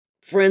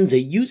Friends, a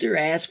user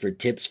asked for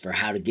tips for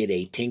how to get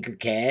a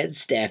Tinkercad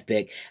staff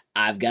pick.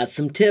 I've got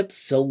some tips,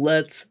 so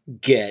let's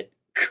get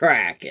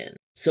cracking.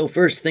 So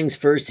first things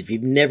first, if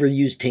you've never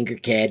used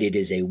Tinkercad, it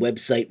is a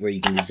website where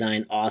you can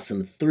design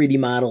awesome 3D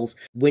models.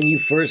 When you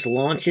first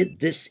launch it,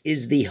 this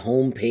is the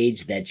home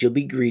page that you'll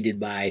be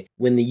greeted by.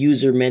 When the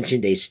user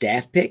mentioned a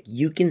staff pick,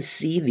 you can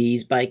see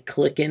these by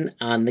clicking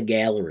on the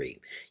gallery.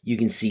 You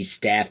can see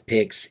staff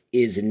picks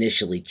is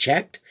initially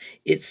checked.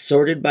 It's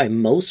sorted by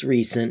most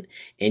recent,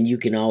 and you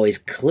can always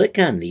click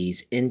on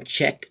these and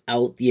check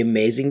out the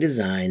amazing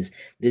designs.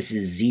 This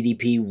is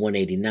ZDP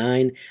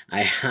 189.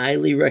 I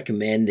highly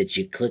recommend that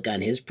you click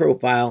on his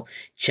profile,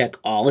 check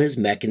all his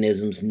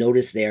mechanisms.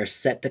 Notice they are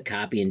set to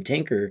copy and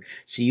tinker,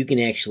 so you can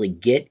actually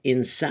get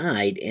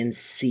inside and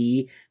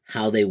see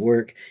how they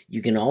work.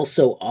 You can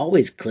also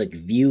always click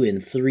view in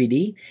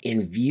 3D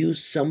and view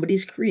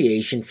somebody's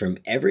creation from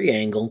every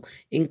angle,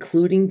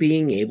 including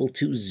being able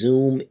to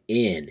zoom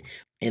in.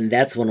 And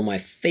that's one of my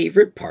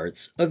favorite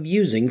parts of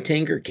using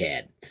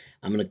Tinkercad.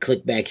 I'm going to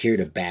click back here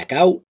to back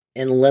out,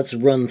 and let's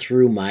run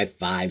through my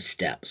 5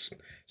 steps.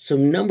 So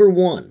number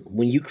 1,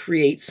 when you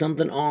create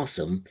something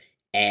awesome,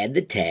 add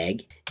the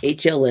tag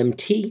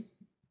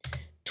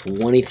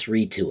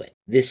HLMT23 to it.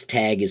 This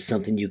tag is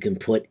something you can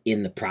put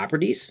in the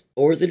properties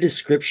or the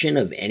description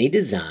of any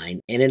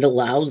design, and it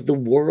allows the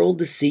world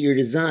to see your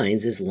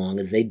designs as long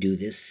as they do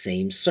this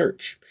same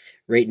search.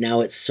 Right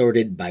now it's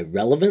sorted by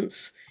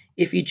relevance.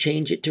 If you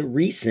change it to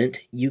recent,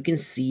 you can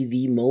see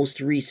the most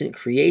recent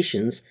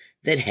creations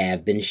that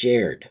have been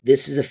shared.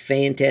 This is a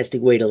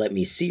fantastic way to let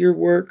me see your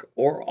work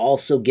or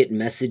also get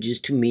messages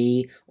to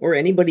me or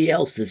anybody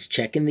else that's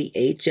checking the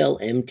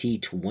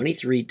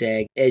HLMT23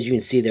 tag. As you can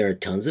see, there are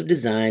tons of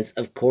designs.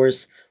 Of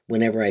course,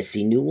 whenever I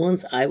see new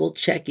ones, I will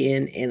check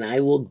in and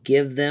I will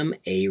give them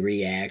a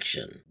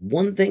reaction.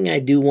 One thing I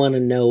do want to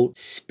note,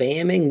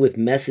 spamming with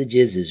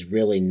messages is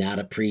really not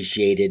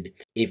appreciated.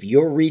 If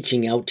you're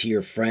reaching out to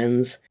your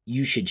friends,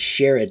 you should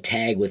share a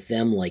tag with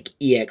them like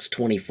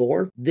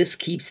EX24. This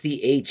keeps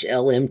the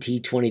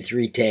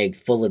HLMT23 tag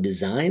full of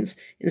designs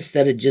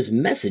instead of just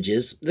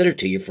messages that are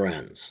to your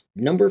friends.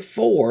 Number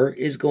 4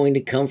 is going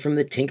to come from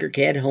the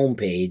Tinkercad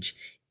homepage.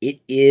 It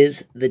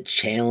is the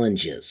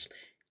challenges.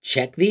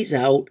 Check these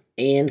out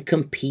and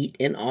compete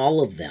in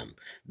all of them.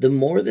 The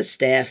more the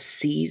staff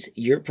sees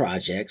your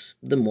projects,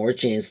 the more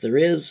chance there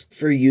is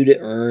for you to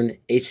earn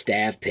a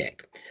staff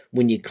pick.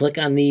 When you click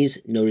on these,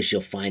 notice you'll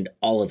find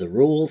all of the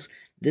rules.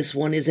 This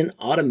one is an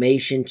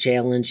automation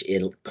challenge.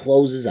 It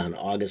closes on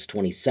August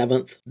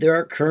 27th. There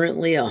are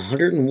currently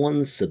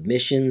 101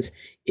 submissions.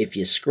 If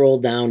you scroll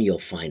down, you'll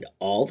find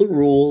all the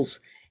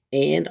rules,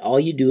 and all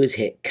you do is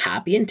hit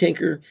copy and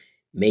tinker,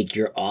 make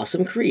your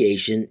awesome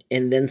creation,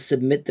 and then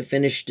submit the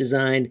finished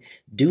design.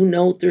 Do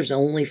note there's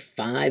only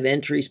 5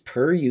 entries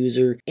per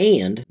user,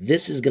 and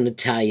this is going to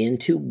tie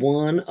into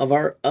one of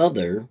our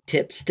other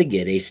tips to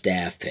get a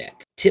staff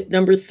pick. Tip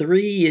number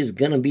 3 is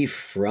going to be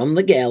from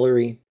the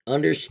gallery.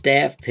 Under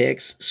staff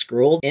picks,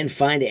 scroll and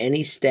find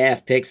any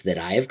staff picks that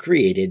I have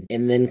created,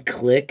 and then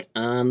click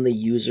on the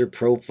user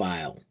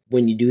profile.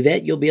 When you do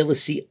that, you'll be able to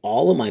see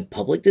all of my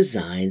public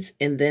designs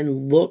and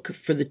then look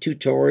for the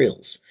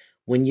tutorials.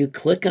 When you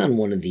click on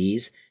one of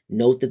these,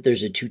 note that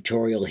there's a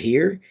tutorial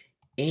here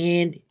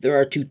and there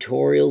are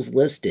tutorials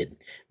listed.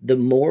 The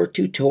more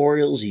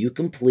tutorials you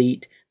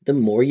complete, the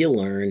more you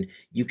learn.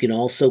 You can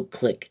also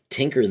click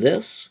Tinker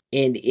This,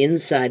 and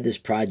inside this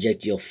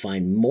project you'll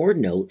find more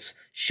notes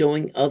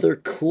showing other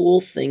cool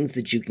things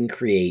that you can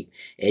create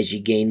as you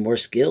gain more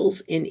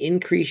skills and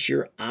increase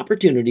your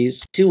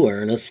opportunities to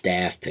earn a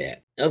staff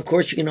pick. Of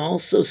course, you can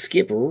also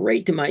skip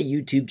right to my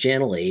YouTube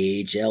channel,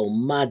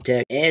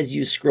 HLModTech. As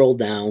you scroll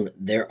down,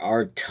 there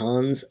are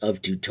tons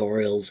of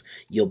tutorials.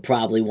 You'll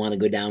probably want to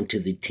go down to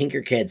the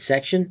Tinkercad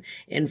section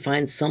and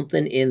find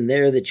something in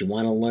there that you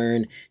want to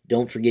learn.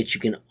 Don't forget,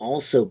 you can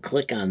also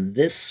click on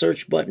this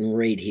search button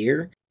right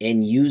here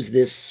and use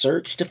this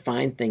search to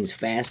find things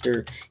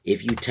faster.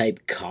 If you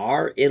type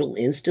car, it'll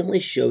instantly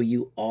show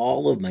you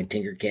all of my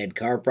Tinkercad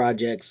car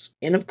projects.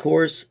 And of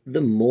course,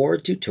 the more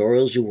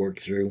tutorials you work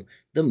through,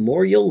 the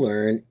more you'll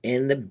learn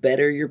and the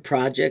better your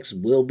projects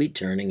will be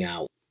turning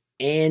out.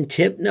 And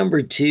tip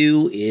number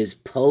 2 is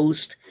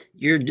post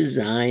your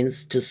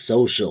designs to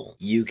social.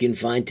 You can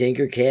find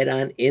Tinkercad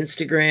on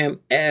Instagram,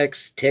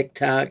 X,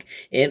 TikTok,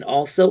 and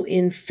also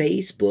in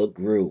Facebook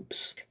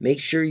groups. Make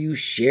sure you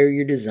share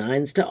your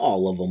designs to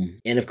all of them.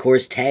 And of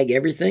course, tag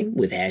everything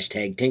with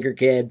hashtag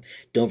Tinkercad.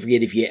 Don't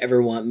forget, if you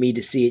ever want me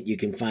to see it, you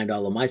can find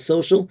all of my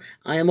social.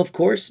 I am, of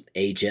course,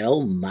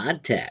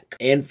 HLModTech.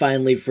 And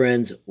finally,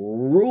 friends,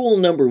 rule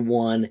number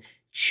 1,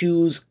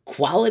 choose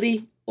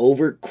quality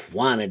over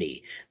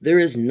quantity. There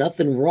is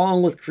nothing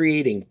wrong with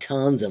creating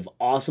tons of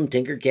awesome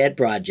Tinkercad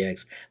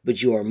projects,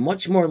 but you are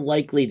much more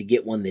likely to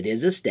get one that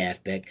is a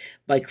staff pick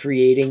by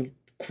creating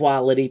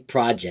quality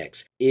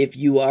projects. If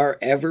you are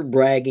ever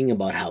bragging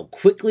about how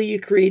quickly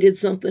you created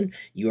something,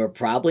 you are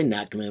probably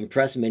not going to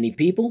impress many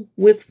people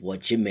with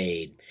what you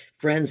made.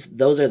 Friends,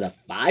 those are the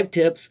 5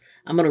 tips.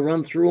 I'm going to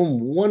run through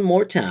them one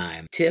more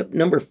time. Tip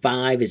number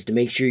 5 is to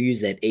make sure you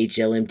use that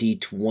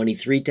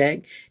HLMT23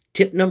 tag.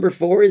 Tip number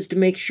 4 is to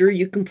make sure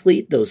you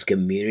complete those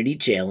community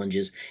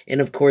challenges. And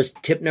of course,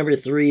 tip number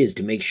 3 is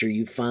to make sure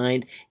you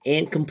find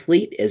and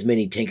complete as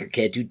many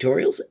Tinkercad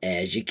tutorials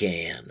as you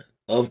can.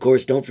 Of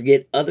course, don't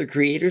forget other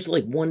creators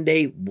like One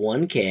Day,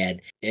 One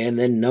CAD. And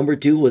then number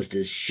 2 was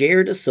to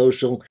share to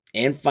social.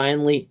 And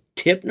finally,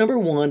 tip number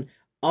 1,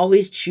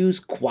 always choose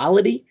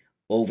quality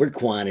over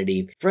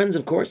quantity. Friends,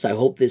 of course, I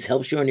hope this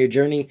helps you on your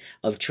journey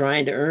of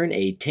trying to earn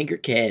a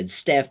Tinkercad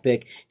staff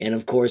pick. And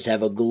of course,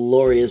 have a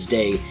glorious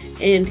day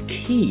and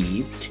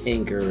keep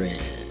tinkering.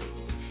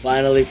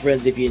 Finally,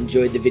 friends, if you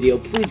enjoyed the video,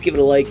 please give it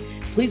a like.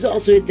 Please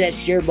also hit that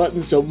share button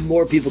so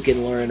more people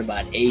can learn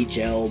about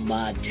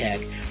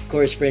HLModTech. Of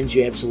course, friends,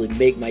 you absolutely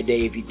make my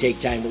day if you take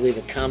time to leave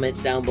a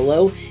comment down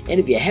below. And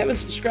if you haven't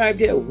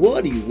subscribed yet,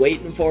 what are you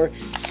waiting for?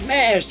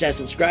 Smash that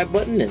subscribe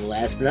button, and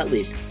last but not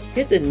least,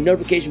 hit the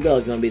notification bell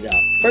if you want to be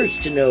the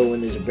first to know when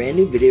there's a brand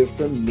new video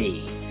from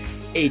me,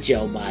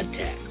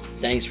 HLModTech.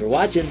 Thanks for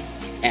watching.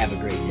 Have a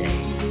great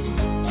day.